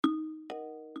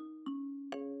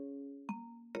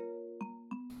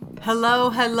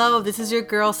Hello, this is your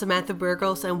girl Samantha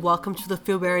Burgos, and welcome to the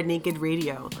Feel Better Naked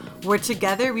Radio, where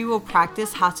together we will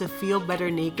practice how to feel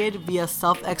better naked via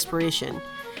self-exploration.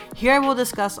 Here I will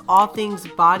discuss all things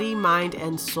body, mind,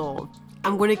 and soul.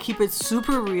 I'm going to keep it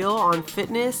super real on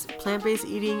fitness, plant-based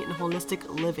eating, and holistic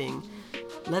living.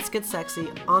 Let's get sexy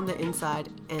on the inside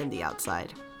and the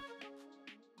outside.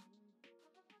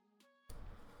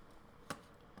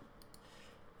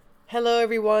 Hello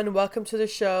everyone, welcome to the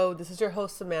show. This is your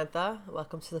host Samantha.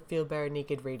 Welcome to the Feel Better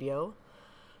Naked Radio.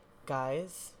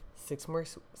 Guys, six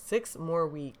more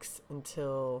weeks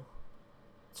until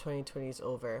 2020 is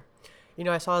over. You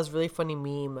know, I saw this really funny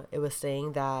meme. It was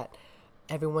saying that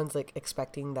everyone's like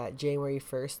expecting that January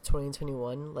 1st,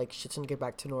 2021, like shit's gonna get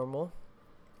back to normal.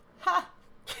 Ha!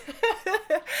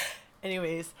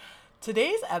 Anyways,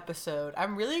 today's episode,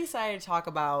 I'm really excited to talk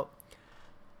about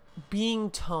being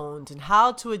toned and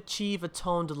how to achieve a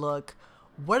toned look.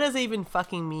 What does it even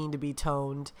fucking mean to be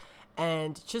toned?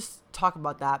 And just talk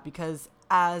about that, because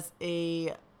as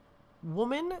a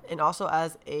woman and also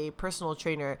as a personal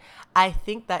trainer, I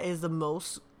think that is the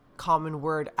most common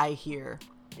word I hear.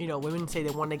 You know, women say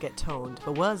they want to get toned,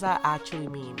 but what does that actually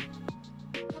mean?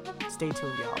 Stay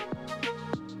tuned, y'all.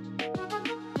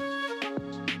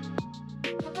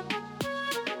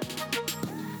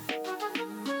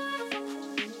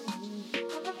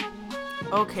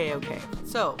 Okay.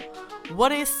 So,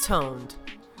 what is toned?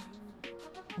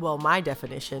 Well, my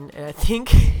definition, and I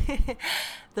think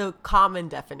the common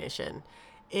definition,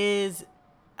 is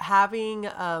having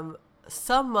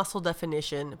some muscle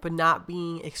definition, but not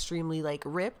being extremely like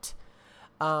ripped,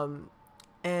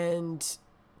 and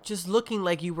just looking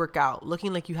like you work out,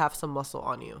 looking like you have some muscle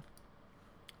on you.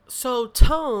 So,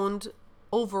 toned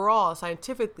overall,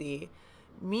 scientifically,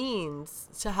 means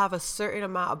to have a certain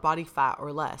amount of body fat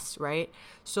or less, right?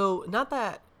 So not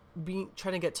that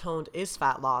trying to get toned is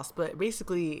fat loss, but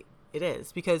basically it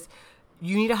is, because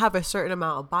you need to have a certain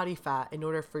amount of body fat in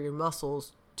order for your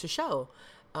muscles to show,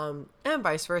 and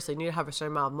vice versa. You need to have a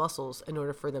certain amount of muscles in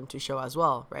order for them to show as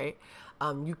well, right?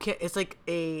 You can't, it's like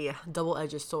a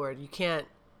double-edged sword. You can't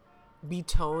be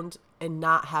toned and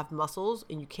not have muscles,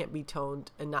 and you can't be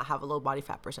toned and not have a low body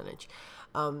fat percentage.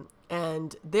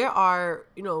 And there are,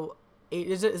 you know,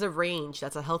 is a range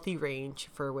that's a healthy range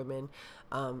for women,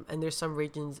 and there's some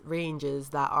ranges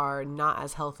that are not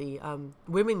as healthy.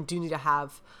 Women do need to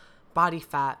have body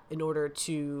fat in order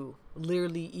to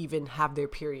literally even have their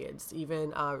periods,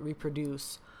 even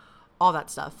reproduce, all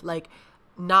that stuff. Like,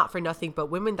 not for nothing, but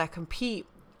women that compete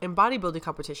in bodybuilding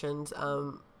competitions,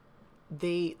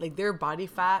 they like their body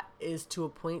fat is to a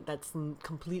point that's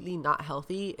completely not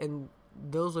healthy. And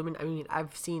those women, I mean,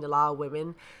 I've seen a lot of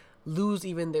women lose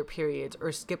even their periods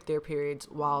or skip their periods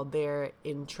while they're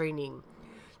in training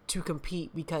to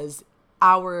compete, because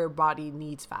our body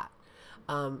needs fat.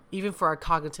 Even for our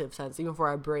cognitive sense, even for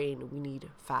our brain, we need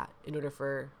fat in order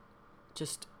for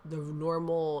just the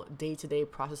normal day-to-day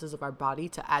processes of our body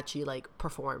to actually like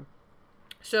perform.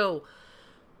 So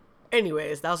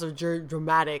anyways, that was a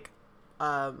dramatic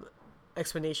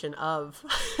explanation of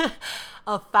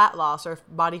of fat loss or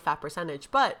body fat percentage,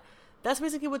 but that's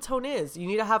basically what tone is. You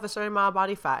need to have a certain amount of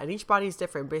body fat, and each body is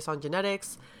different based on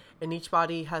genetics, and each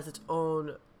body has its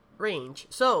own range.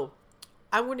 So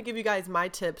I'm going to give you guys my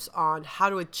tips on how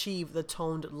to achieve the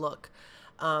toned look,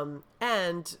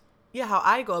 and yeah, how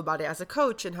I go about it as a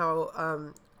coach, and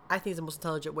how I think is the most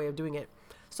intelligent way of doing it.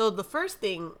 So the first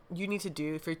thing you need to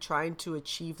do if you're trying to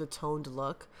achieve the toned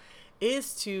look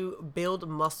is to build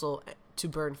muscle to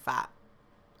burn fat.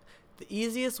 The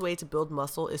easiest way to build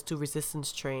muscle is to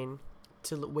resistance train,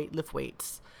 to lift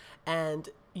weights. And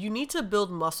you need to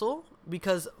build muscle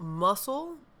because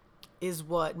muscle is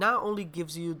what not only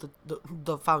gives you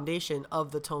the foundation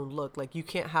of the toned look. Like, you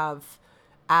can't have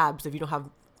abs if you don't have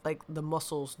like the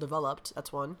muscles developed.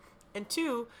 That's one. And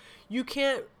two, you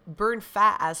can't burn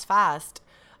fat as fast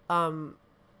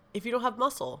if you don't have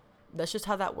muscle. That's just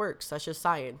how that works. That's just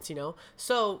science, you know?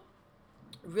 So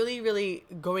really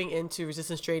going into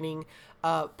resistance training,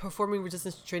 performing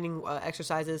resistance training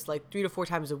exercises like 3 to 4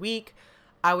 times a week.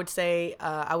 I would say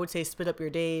split up your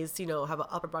days, you know, have an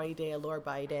upper body day, a lower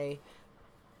body day.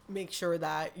 Make sure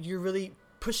that you're really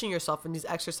pushing yourself in these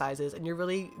exercises and you're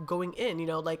really going in, you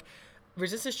know, like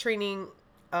resistance training,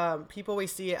 people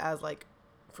always see it as like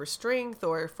for strength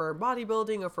or for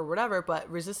bodybuilding or for whatever, but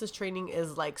resistance training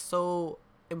is like so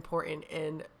important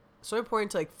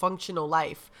to like functional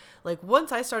life. Like,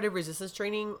 once I started resistance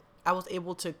training, I was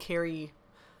able to carry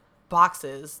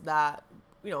boxes that,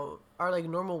 you know, are like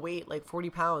normal weight, like 40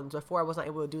 pounds. Before I wasn't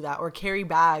able to do that, or carry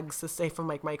bags to say from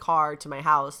like my car to my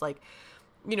house. Like,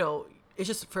 you know, It's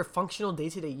just for functional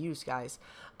day-to-day use, guys.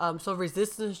 So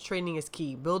resistance training is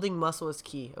key. Building muscle is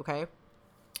key, okay?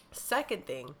 Second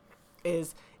thing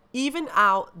is even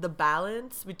out the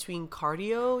balance between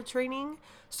cardio training.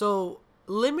 So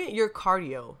limit your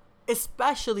cardio,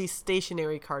 especially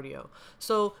stationary cardio.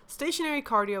 So stationary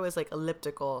cardio is like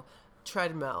elliptical,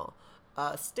 treadmill,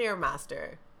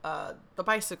 stairmaster, the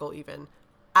bicycle even.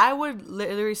 I would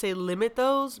literally say limit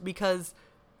those, because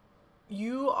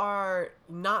you are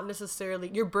not necessarily,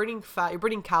 you're burning fat, you're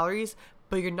burning calories,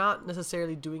 but you're not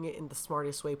necessarily doing it in the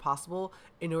smartest way possible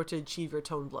in order to achieve your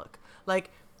toned look. Like,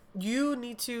 you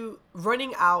need to,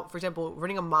 running out, for example,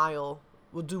 running a mile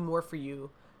will do more for you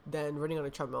than running on a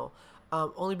treadmill.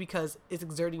 Only because it's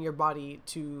exerting your body's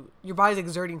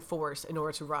exerting force in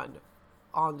order to run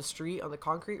on the street, on the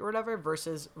concrete or whatever,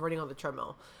 versus running on the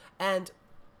treadmill. And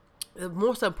the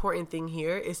most important thing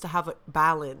here is to have a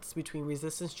balance between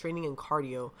resistance training and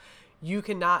cardio. You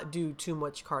cannot do too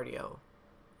much cardio.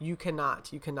 You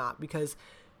cannot, because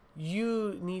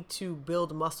you need to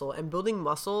build muscle, and building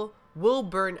muscle will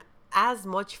burn as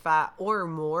much fat or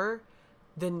more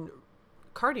than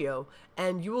cardio.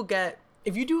 And you will get,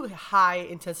 if you do high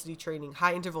intensity training,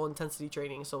 high interval intensity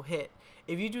training, so HIIT,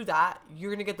 if you do that,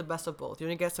 you're going to get the best of both. You're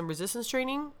going to get some resistance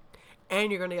training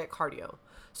and you're going to get cardio.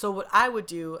 So what I would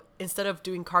do, instead of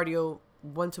doing cardio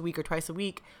once a week or twice a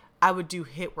week, I would do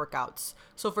HIIT workouts.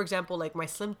 So for example, like my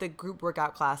Slim Thick group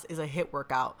workout class is a HIIT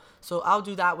workout. So I'll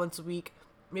do that once a week,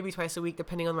 maybe twice a week,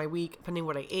 depending on my week, depending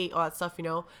what I ate, all that stuff,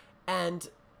 and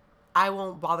I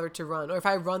won't bother to run. Or if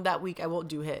I run that week, I won't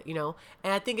do HIIT,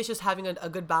 And I think it's just having a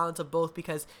good balance of both,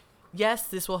 because yes,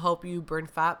 this will help you burn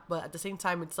fat, but at the same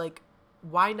time, it's like,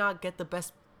 why not get the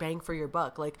best bang for your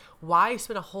buck? Like, why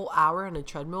spend a whole hour on a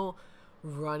treadmill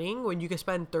running when you can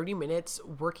spend 30 minutes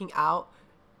working out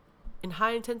in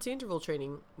high intensity interval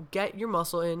training? Get your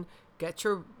muscle in, get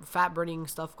your fat burning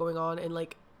stuff going on, and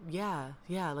like,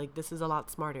 like this is a lot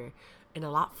smarter and a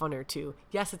lot funner too.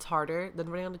 Yes, it's harder than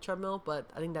running on the treadmill, but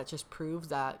I think that just proves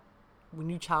that when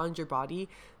you challenge your body,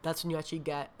 that's when you actually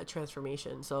get a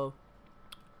transformation. So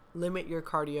limit your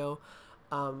cardio,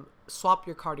 swap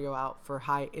your cardio out for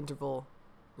high interval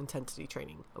intensity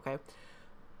training. Okay.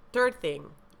 Third thing,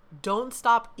 don't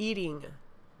stop eating.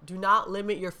 Do not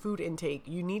limit your food intake.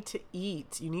 You need to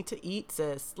eat. You need to eat,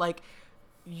 sis. Like,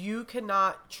 you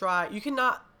cannot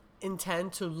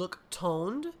intend to look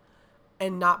toned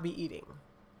and not be eating.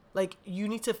 Like, you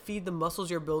need to feed the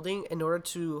muscles you're building in order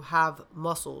to have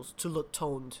muscles to look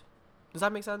toned. Does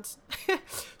that make sense?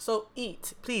 So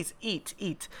eat. Please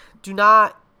eat. Do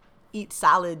not eat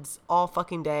salads all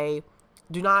fucking day.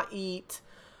 Do not eat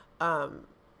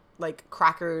like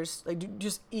crackers. Like,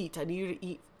 just eat. I need you to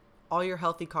eat all your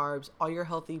healthy carbs, all your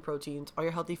healthy proteins, all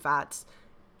your healthy fats.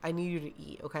 I need you to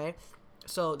eat, okay?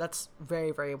 So that's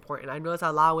very, very important. I notice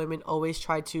a lot of women always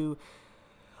try to,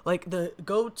 like, the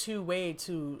go-to way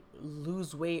to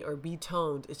lose weight or be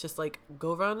toned is just like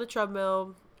go around the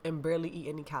treadmill and barely eat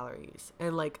any calories.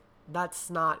 And like, that's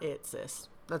not it, sis.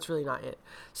 That's really not it.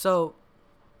 So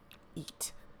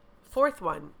eat. Fourth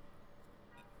one,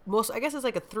 I guess it's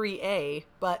like a 3A,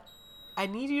 but I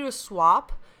need you to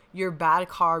swap your bad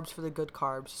carbs for the good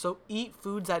carbs. So eat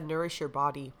foods that nourish your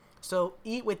body. So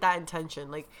eat with that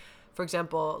intention. Like, for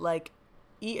example, like,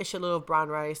 eat a shitload of brown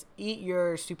rice, eat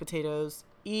your sweet potatoes,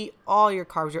 eat all your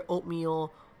carbs, your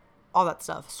oatmeal, all that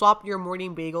stuff. Swap your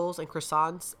morning bagels and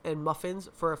croissants and muffins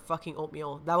for a fucking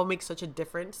oatmeal. That will make such a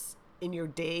difference in your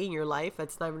day, in your life.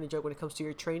 That's not even a joke when it comes to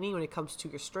your training, when it comes to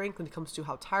your strength, when it comes to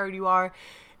how tired you are.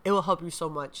 It will help you so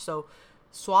much. So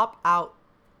swap out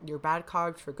your bad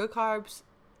carbs for good carbs.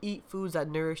 Eat foods that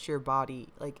nourish your body.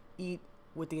 Like, eat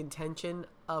with the intention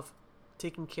of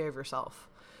taking care of yourself.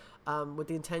 With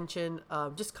the intention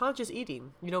of just conscious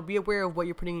eating. Be aware of what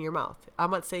you're putting in your mouth.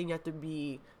 I'm not saying you have to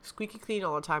be squeaky clean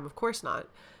all the time. Of course not.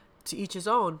 To each his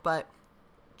own. But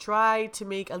try to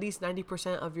make at least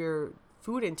 90% of your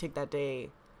food intake that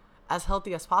day as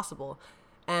healthy as possible.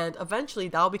 And eventually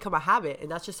that will become a habit. And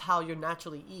that's just how you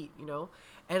naturally eat,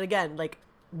 And again, like,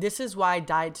 this is why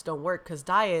diets don't work. Because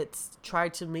diets try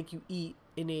to make you eat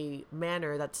in a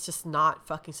manner that's just not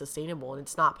fucking sustainable. And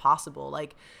it's not possible.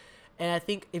 And I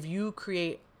think if you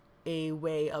create a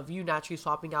way of you naturally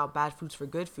swapping out bad foods for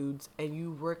good foods and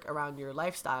you work around your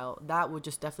lifestyle, that would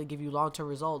just definitely give you long-term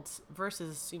results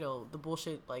versus, the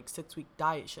bullshit like 6-week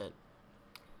diet shit.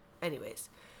 Anyways,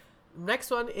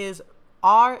 next one is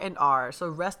R&R. So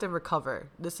rest and recover.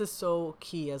 This is so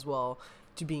key as well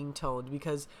to being toned,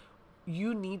 because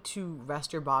you need to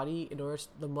rest your body in order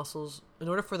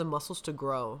for the muscles to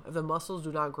grow. If the muscles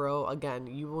do not grow, again,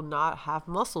 you will not have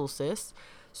muscles, sis.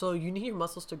 So you need your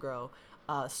muscles to grow.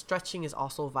 Stretching is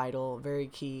also vital, very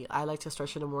key. I like to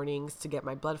stretch in the mornings to get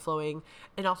my blood flowing,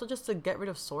 and also just to get rid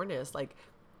of soreness. Like,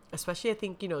 especially I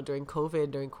think, during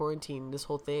COVID, during quarantine, this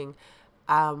whole thing,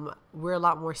 we're a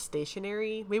lot more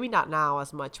stationary. Maybe not now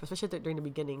as much, but especially during the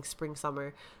beginning, spring,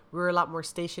 summer, we're a lot more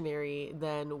stationary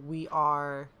than we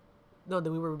are. No,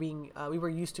 than we were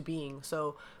used to being.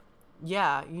 So,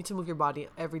 yeah, you need to move your body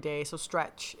every day. So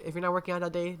stretch. If you're not working out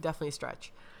that day, definitely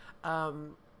stretch.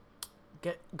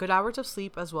 Get good hours of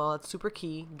sleep as well. It's super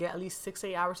key. Get at least 6 to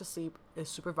 8 hours of sleep is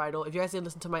super vital. If you guys didn't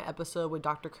listen to my episode with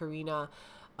Dr. Karina,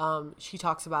 she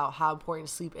talks about how important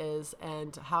sleep is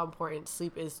and how important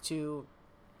sleep is to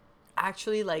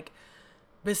actually, like,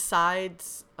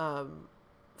 besides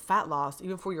fat loss,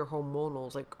 even for your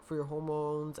hormonals, like for your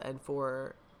hormones and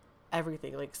for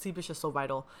everything, like sleep is just so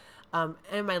vital.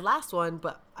 And my last one,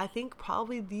 but I think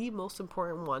probably the most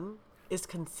important one, is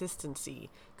consistency.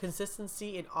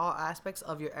 Consistency in all aspects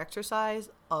of your exercise,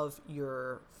 of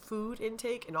your food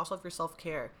intake, and also of your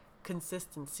self-care.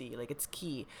 Consistency, like, it's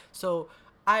key. So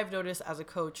I've noticed as a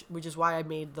coach, which is why I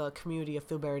made the community of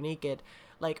Feel Better Naked,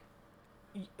 like,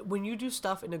 when you do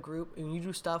stuff in a group and you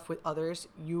do stuff with others,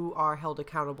 you are held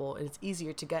accountable, and it's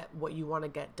easier to get what you want to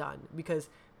get done because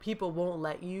people won't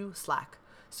let you slack.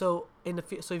 So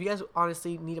so if you guys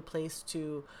honestly need a place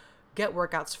to get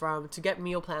workouts from, to get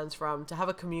meal plans from, to have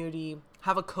a community,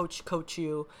 have a coach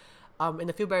you, in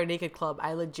the Feel Better Naked Club,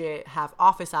 I legit have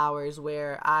office hours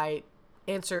where I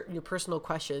answer your personal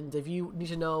questions. If you need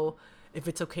to know if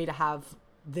it's okay to have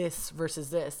this versus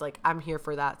this, like, I'm here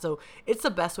for that. So it's the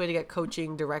best way to get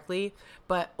coaching directly.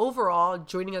 But overall,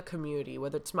 joining a community,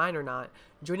 whether it's mine or not,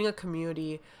 joining a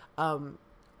community,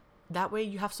 that way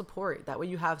you have support. That way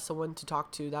you have someone to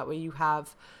talk to. That way you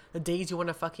have the days you want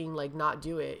to fucking, like, not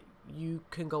do it, you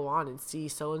can go on and see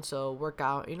so-and-so work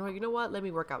out. You know what? Let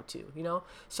me work out too,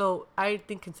 So I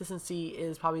think consistency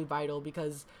is probably vital,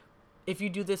 because if you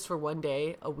do this for one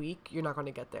day a week, you're not going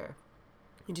to get there.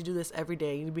 You need to do this every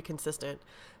day. You need to be consistent.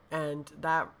 And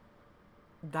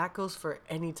that goes for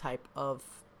any type of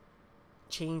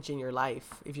change in your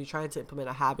life. If you're trying to implement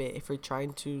a habit, if you're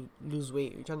trying to lose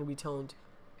weight, you're trying to be toned,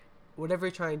 whatever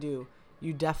you're trying to do,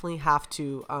 you definitely have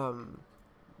to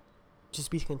just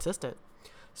be consistent.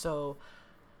 So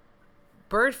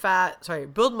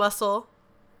build muscle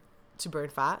to burn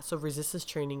fat. So resistance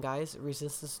training, guys,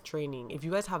 resistance training. If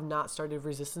you guys have not started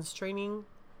resistance training,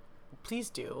 please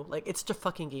do. Like, it's just a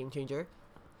fucking game changer.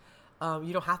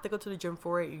 You don't have to go to the gym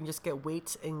for it. You can just get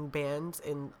weights and bands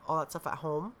and all that stuff at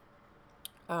home.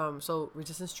 So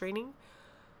resistance training,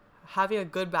 having a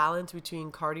good balance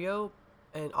between cardio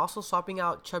and also swapping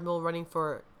out treadmill running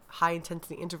for high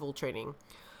intensity interval training.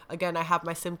 Again, I have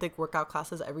my Simthic workout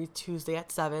classes every Tuesday at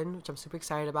 7, which I'm super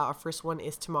excited about. Our first one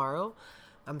is tomorrow.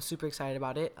 I'm super excited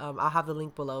about it. I'll have the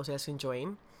link below so you guys can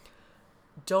join.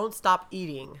 Don't stop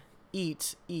eating.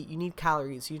 Eat. You need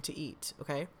calories. You need to eat,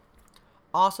 okay?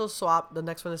 Also the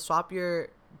next one is swap your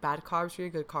bad carbs for your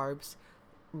good carbs.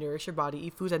 Nourish your body.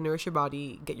 Eat foods that nourish your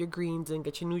body. Get your greens in,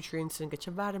 get your nutrients in, get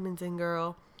your vitamins in,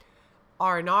 girl.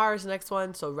 R&R is the next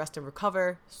one. So rest and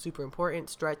recover. Super important.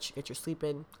 Stretch. Get your sleep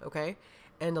in, okay?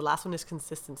 And the last one is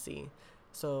consistency.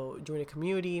 So join a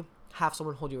community, have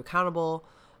someone hold you accountable.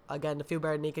 Again, the Feel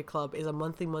Better Naked Club is a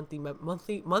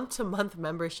month-to-month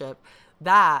membership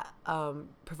that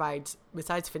provides,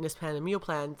 besides fitness plan and meal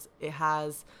plans, it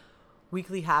has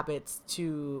weekly habits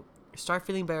to start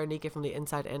feeling better naked from the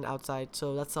inside and outside.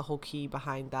 So that's the whole key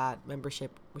behind that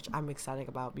membership, which I'm excited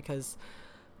about, because,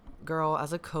 girl,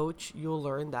 as a coach, you'll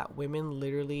learn that women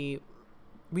literally,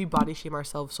 we body shame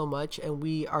ourselves so much, and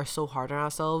we are so hard on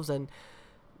ourselves. And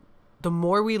the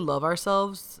more we love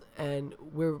ourselves and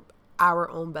we're our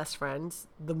own best friends,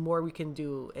 the more we can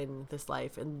do in this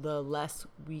life and the less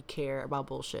we care about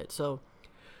bullshit. So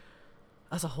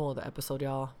that's a whole other episode,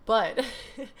 y'all. But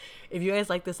if you guys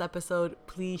like this episode,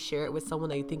 please share it with someone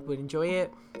that you think would enjoy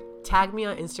it. Tag me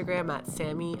on Instagram at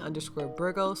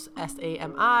Sammy_Burgos,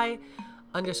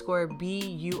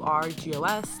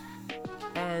 SAMI_BURGOS.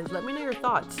 And let me know your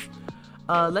thoughts.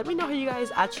 Let me know how you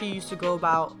guys actually used to go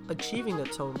about achieving the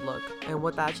toned look and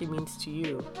what that actually means to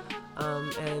you.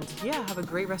 And yeah, have a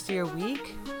great rest of your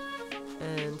week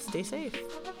and stay safe.